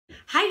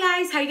Hi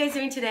guys, how you guys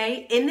doing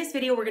today? In this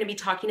video, we're gonna be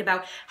talking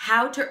about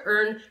how to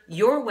earn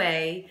your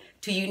way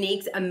to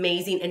Younique's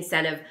amazing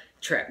incentive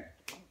trip.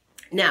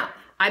 Now,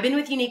 I've been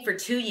with Younique for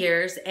 2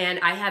 years and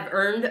I have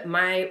earned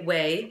my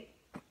way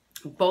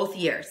both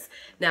years.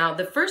 Now,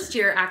 the first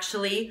year,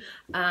 actually,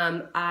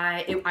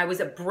 I was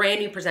a brand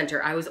new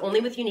presenter. I was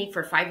only with Younique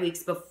for 5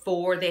 weeks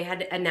before they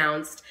had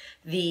announced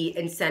the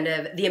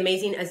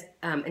amazing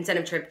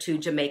incentive trip to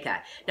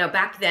Jamaica. Now,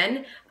 back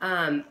then,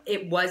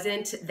 it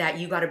wasn't that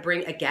you got to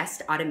bring a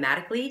guest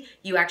automatically.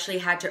 You actually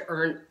had to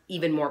earn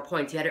even more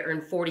points. You had to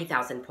earn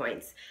 40,000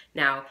 points.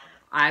 Now,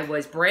 I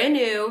was brand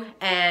new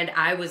and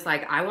I was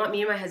like, I want me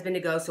and my husband to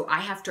go, so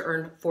I have to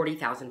earn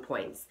 40,000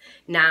 points.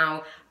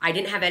 Now, I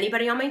didn't have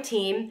anybody on my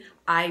team.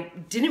 I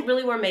didn't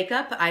really wear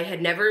makeup. I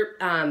had never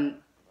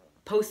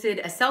posted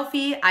a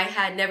selfie. I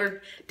had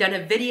never done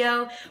a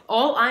video.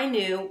 All I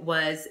knew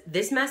was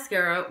this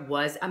mascara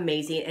was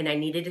amazing and I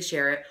needed to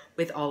share it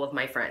with all of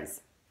my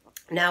friends.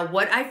 Now,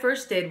 what I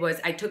first did was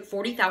I took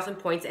 40,000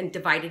 points and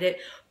divided it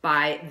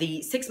by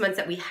the 6 months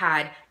that we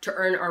had to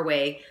earn our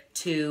way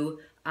to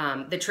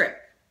the trip.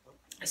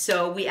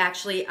 So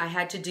I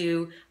had to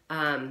do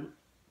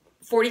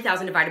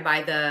 40,000 divided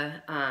by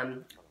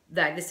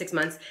the 6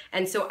 months.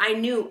 And so I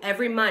knew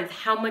every month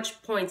how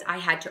much points I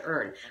had to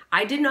earn.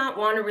 I did not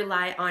want to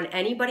rely on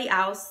anybody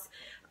else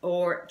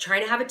or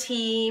trying to have a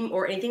team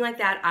or anything like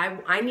that.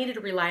 I needed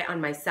to rely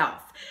on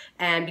myself.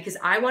 And because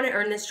I want to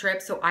earn this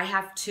trip, so I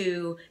have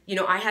to,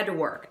 I had to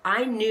work.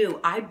 I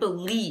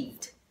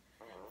believed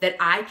that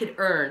I could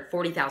earn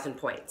 40,000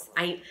 points.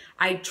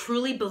 I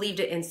truly believed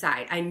it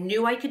inside. I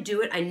knew I could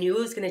do it. I knew it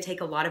was gonna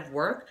take a lot of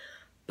work,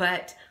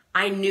 but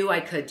I knew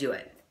I could do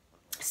it.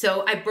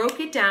 So I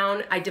broke it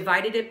down. I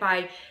divided it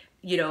by,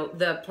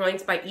 the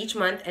points by each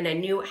month, and I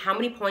knew how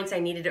many points I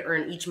needed to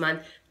earn each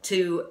month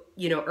to,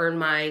 earn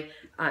my,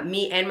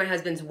 me and my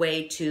husband's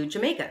way to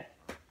Jamaica.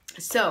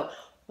 So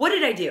what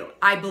did I do?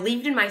 I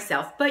believed in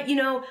myself, but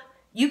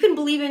you can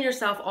believe in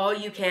yourself all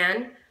you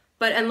can,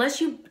 but unless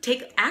you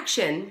take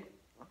action,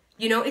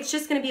 it's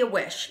just gonna be a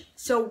wish.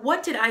 So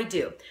what did I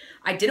do?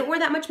 I didn't wear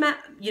that much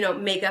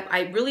makeup.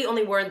 I really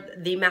only wore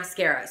the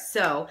mascara.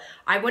 So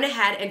I went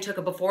ahead and took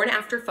a before and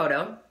after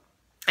photo.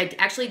 I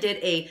actually did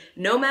a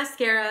no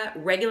mascara,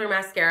 regular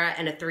mascara,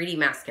 and a 3D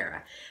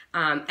mascara.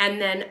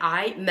 And then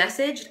I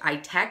messaged, I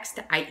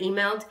texted, I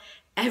emailed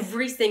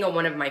every single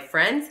one of my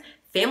friends,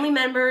 family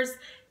members,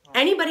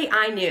 anybody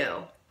I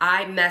knew,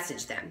 I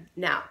messaged them.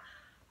 Now,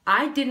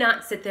 I did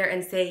not sit there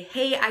and say,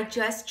 hey, I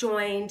just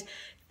joined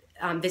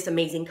this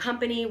amazing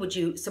company. Would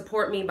you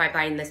support me by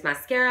buying this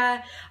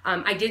mascara?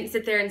 I didn't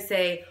sit there and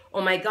say,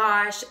 oh my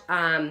gosh,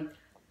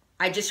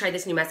 I just tried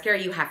this new mascara,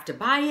 you have to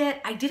buy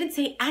it. I didn't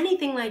say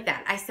anything like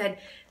that. I said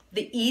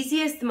the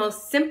easiest, the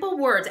most simple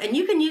words, and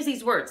you can use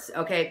these words,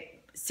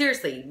 okay?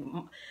 Seriously,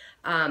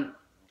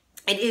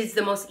 it is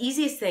the most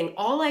easiest thing.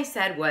 All I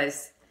said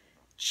was,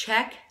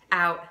 check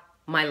out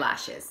my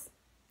lashes.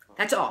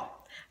 That's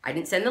all. I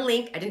didn't send the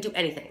link, I didn't do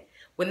anything.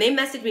 When they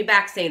messaged me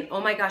back saying, oh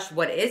my gosh,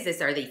 what is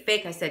this? Are they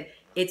fake? I said,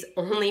 it's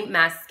only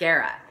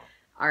mascara,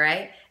 all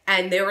right?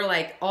 And they were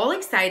like all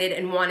excited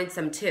and wanted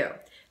some too.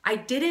 I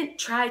didn't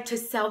try to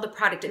sell the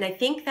product. And I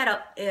think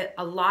that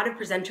a lot of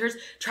presenters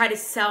try to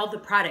sell the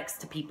products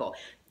to people.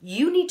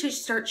 You need to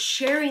start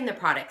sharing the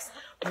products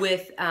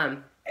with,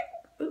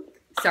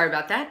 sorry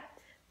about that.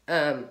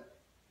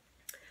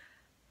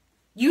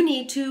 You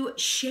need to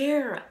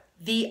share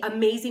the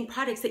amazing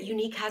products that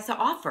Younique has to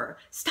offer.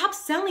 Stop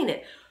selling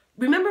it.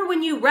 Remember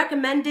when you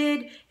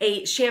recommended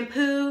a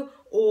shampoo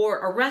or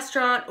a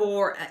restaurant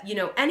or,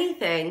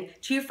 anything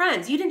to your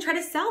friends? You didn't try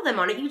to sell them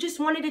on it. You just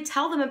wanted to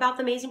tell them about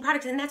the amazing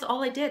products. And that's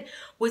all I did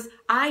was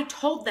I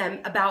told them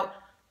about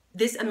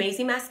this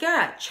amazing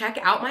mascara. Check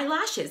out my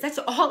lashes. That's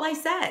all I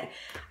said.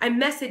 I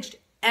messaged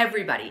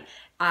everybody.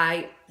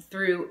 I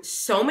threw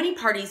so many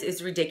parties,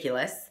 is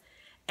ridiculous.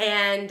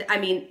 And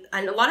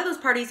and a lot of those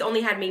parties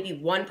only had maybe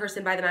one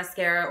person buy the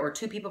mascara or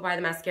 2 people buy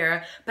the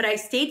mascara, but I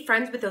stayed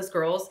friends with those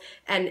girls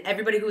and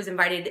everybody who was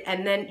invited.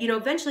 And then,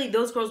 eventually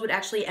those girls would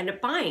actually end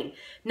up buying.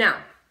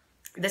 Now,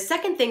 the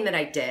second thing that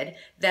I did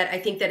that I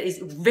think that is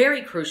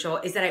very crucial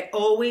is that I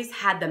always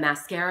had the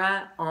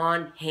mascara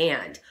on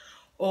hand.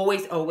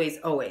 Always, always,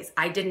 always.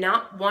 I did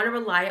not want to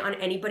rely on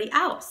anybody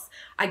else.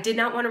 I did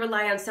not want to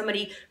rely on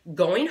somebody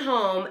going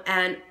home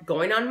and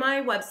going on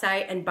my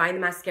website and buying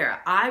the mascara.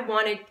 I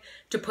wanted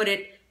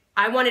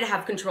to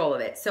have control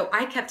of it. So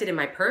I kept it in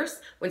my purse.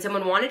 When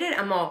someone wanted it,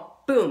 I'm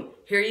all, boom,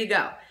 here you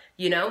go.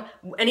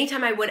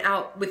 Anytime I went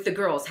out with the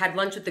girls, had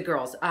lunch with the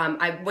girls, I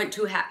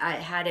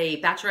had a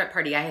bachelorette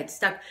party. I had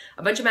stuck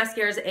a bunch of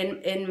mascaras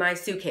in my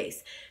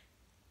suitcase.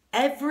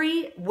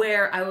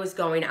 Everywhere I was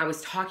going, I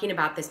was talking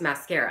about this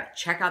mascara.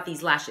 Check out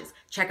these lashes.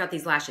 Check out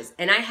these lashes.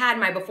 And I had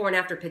my before and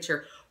after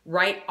picture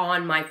right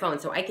on my phone.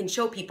 So I can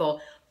show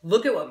people,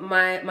 look at what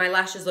my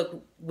lashes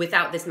look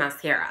without this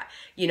mascara.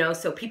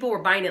 So people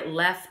were buying it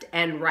left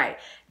and right.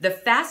 The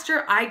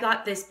faster I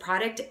got this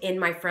product in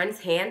my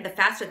friend's hand, the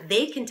faster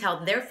they can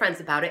tell their friends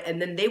about it.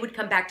 And then they would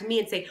come back to me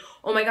and say,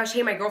 oh my gosh,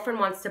 hey, my girlfriend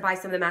wants to buy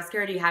some of the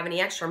mascara. Do you have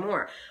any extra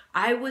more?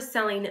 I was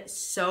selling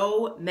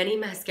so many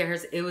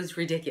mascaras, it was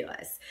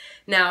ridiculous.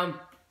 Now,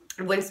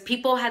 when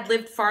people had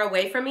lived far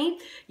away from me,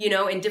 you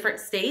know, in different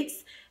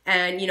states,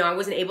 and, you know, I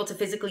wasn't able to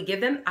physically give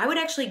them, I would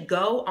actually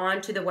go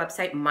onto the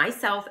website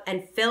myself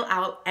and fill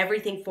out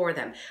everything for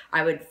them.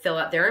 I would fill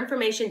out their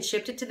information,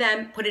 shipped it to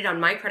them, put it on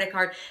my credit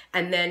card,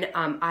 and then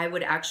I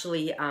would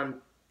actually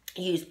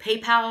use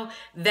PayPal,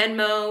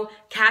 Venmo,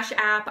 Cash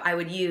App. I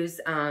would use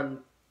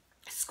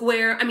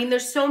Square. I mean,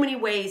 there's so many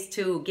ways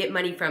to get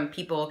money from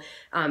people,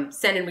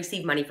 send and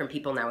receive money from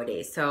people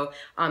nowadays. So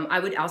I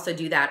would also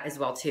do that as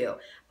well too.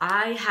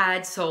 I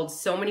had sold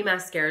so many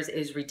mascaras, it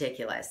was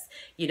ridiculous,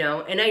 you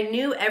know, and I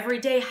knew every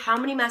day how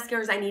many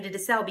mascaras I needed to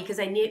sell because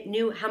I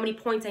knew how many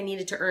points I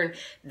needed to earn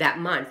that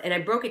month. And I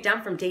broke it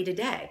down from day to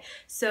day.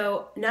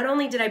 So not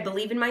only did I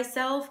believe in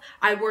myself,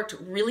 I worked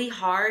really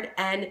hard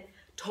and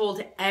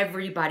told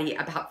everybody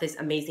about this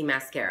amazing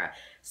mascara.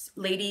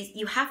 Ladies,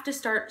 you have to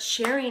start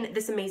sharing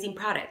this amazing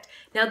product.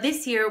 Now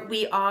this year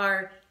we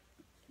are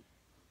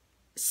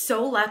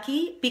so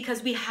lucky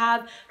because we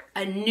have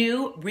a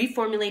new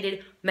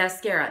reformulated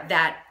mascara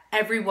that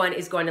everyone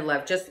is going to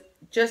love,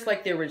 just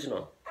like the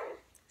original.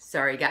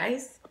 Sorry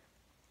guys.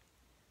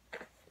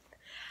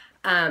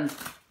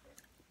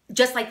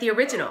 Just like the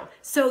original.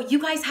 So you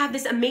guys have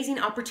this amazing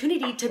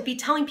opportunity to be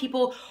telling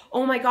people,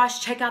 oh my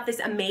gosh, check out this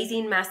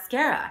amazing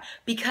mascara,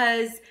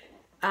 because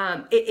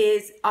it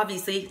is,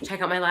 obviously,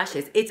 check out my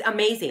lashes. It's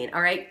amazing,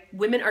 all right?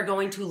 Women are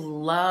going to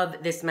love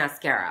this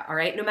mascara, all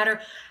right? No matter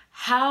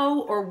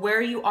how or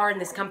where you are in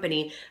this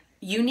company,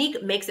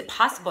 Younique makes it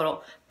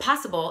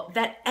possible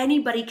that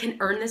anybody can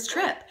earn this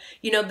trip.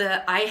 You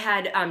know, I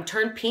had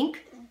turned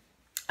pink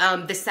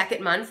the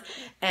second month,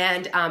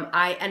 and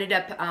I ended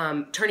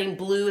up turning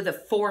blue the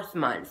fourth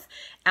month.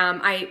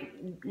 I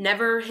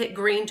never hit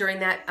green during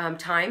that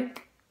time.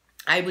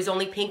 I was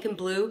only pink and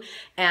blue,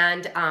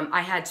 and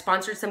I had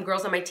sponsored some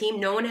girls on my team.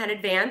 No one had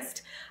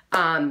advanced.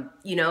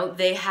 You know,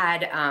 they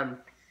had,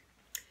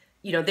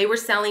 you know, they were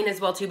selling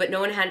as well too, but no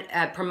one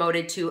had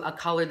promoted to a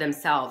color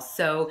themselves.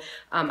 So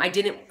I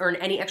didn't earn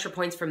any extra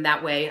points from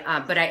that way,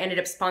 but I ended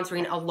up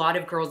sponsoring a lot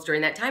of girls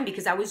during that time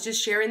because I was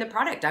just sharing the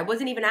product. I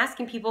wasn't even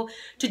asking people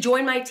to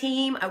join my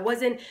team. I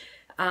wasn't,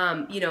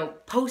 you know,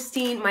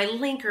 posting my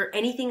link or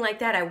anything like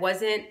that. I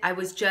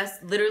was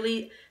just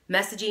literally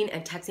messaging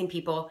and texting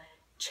people,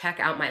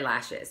 check out my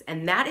lashes.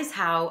 And that is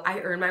how I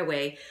earned my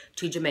way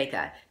to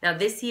Jamaica. Now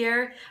this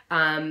year,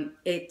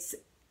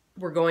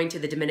 we're going to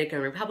the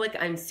Dominican Republic.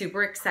 I'm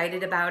super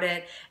excited about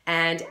it,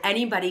 and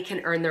anybody can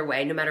earn their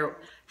way. No matter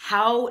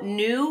how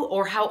new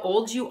or how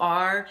old you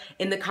are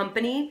in the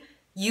company,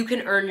 you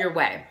can earn your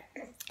way.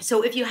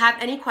 So if you have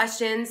any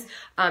questions,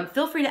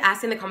 feel free to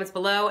ask in the comments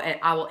below and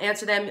I will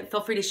answer them.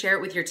 Feel free to share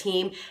it with your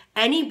team.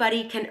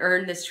 Anybody can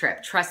earn this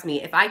trip. Trust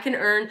me, if I can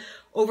earn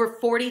over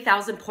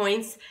 40,000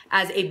 points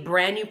as a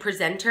brand new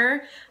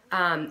presenter,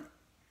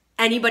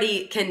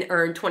 anybody can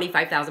earn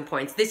 25,000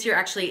 points. This year,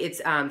 actually,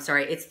 it's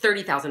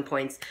 30,000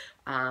 points.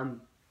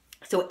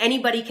 So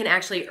anybody can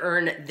actually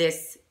earn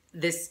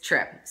this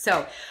trip.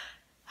 So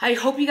I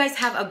hope you guys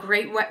have a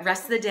great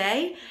rest of the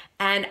day,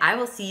 and I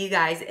will see you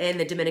guys in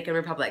the Dominican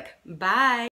Republic. Bye.